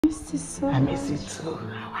miss you so much. I miss you too.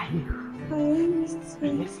 How are you? I miss you.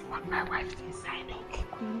 I miss what my wife's inside. Okay.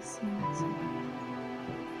 I miss you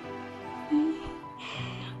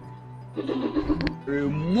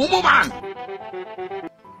Mumu man!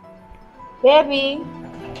 baby.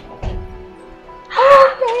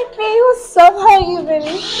 Baby, what's up? How are you,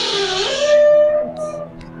 baby?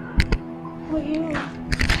 How are you?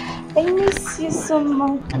 I miss you so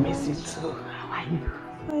much. I miss you too. How are you?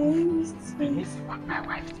 I miss you. I miss what my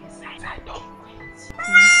wife's inside. I don't wait.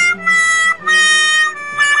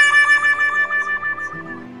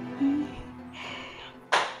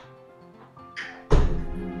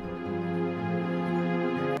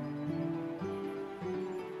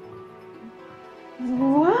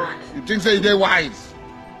 What? You think say they wise?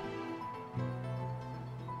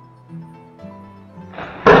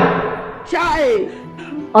 Chai!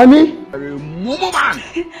 Ami? Mumu man!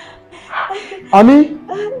 Ami?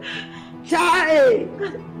 Chai!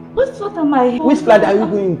 What flat am I? Which flat are you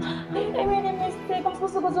going? I made a mistake. I'm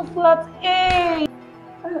supposed to go to flat A.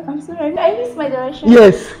 I'm sorry, I missed my direction.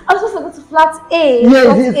 Yes. I'm supposed to go to flat A.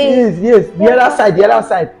 Yes. The other side.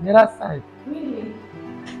 Really?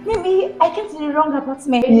 Maybe I came to the wrong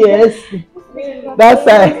apartment. Yes. That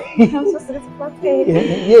side. I'm supposed to go to flat A.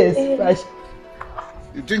 Yes.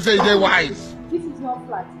 You think say they wise? This is not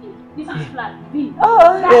flat A. This is flat B.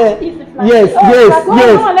 Oh, that is the flat Yes. Come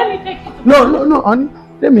on, let me take you to No, honey.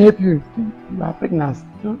 Let me help you. You are pregnant.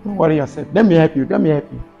 Don't worry yourself. Let me help you.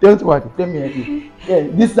 Don't worry. Let me help you. Yeah,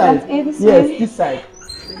 this side. Yes, this side.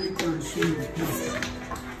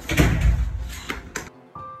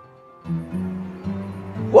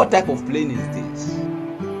 What type of plane is this?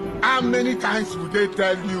 How many times would they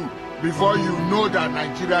tell you before you know that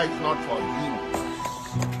Nigeria is not for you?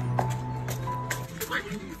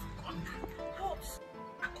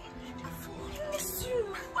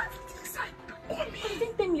 I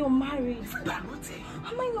think then you're married.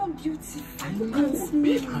 Am I not beautiful? I know,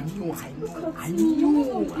 babe. I know. You're a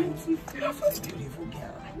beautiful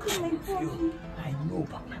girl. I know,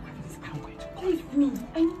 but my wife is I'm going to call you. Leave me.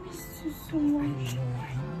 I miss you so much. I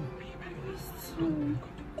know, babe. I miss you. I'm going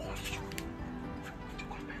to call you. I'm going to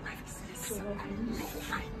call my wife.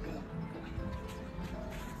 I know.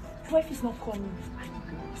 My wife is not coming. I know. I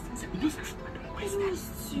don't waste time. I miss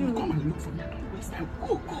you. Come and look for me. I don't waste time. Go.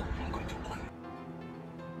 I'm going to call you.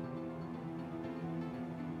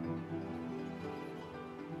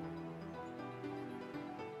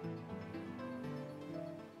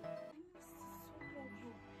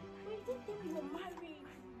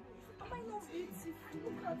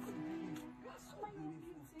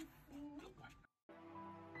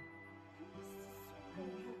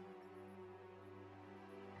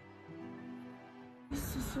 I'm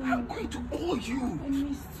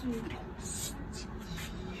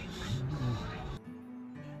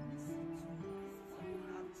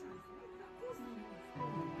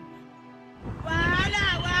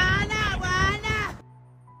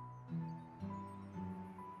to call you.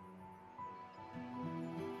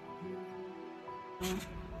 I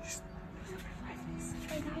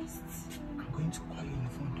missed you. I'm going to call you in the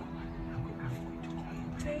phone door. I'm going to call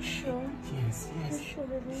you. Are you sure? Yes. Are you sure,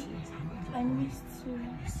 baby? Yes, I missed you. I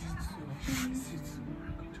missed you too.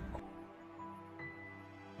 I'm going to call.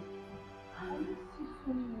 I missed you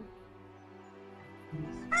so much. I'm going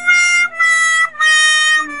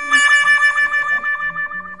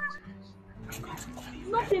to call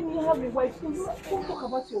you. Nothing, you have a wife. So don't talk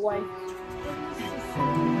about your wife.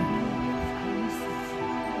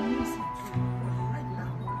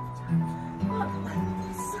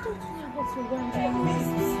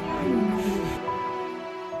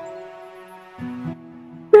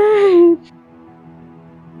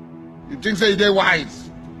 You think say they wise?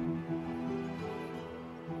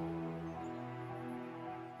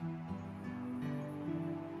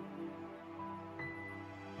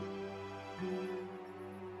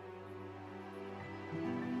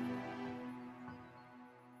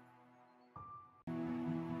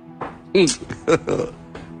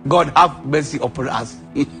 God have mercy upon us.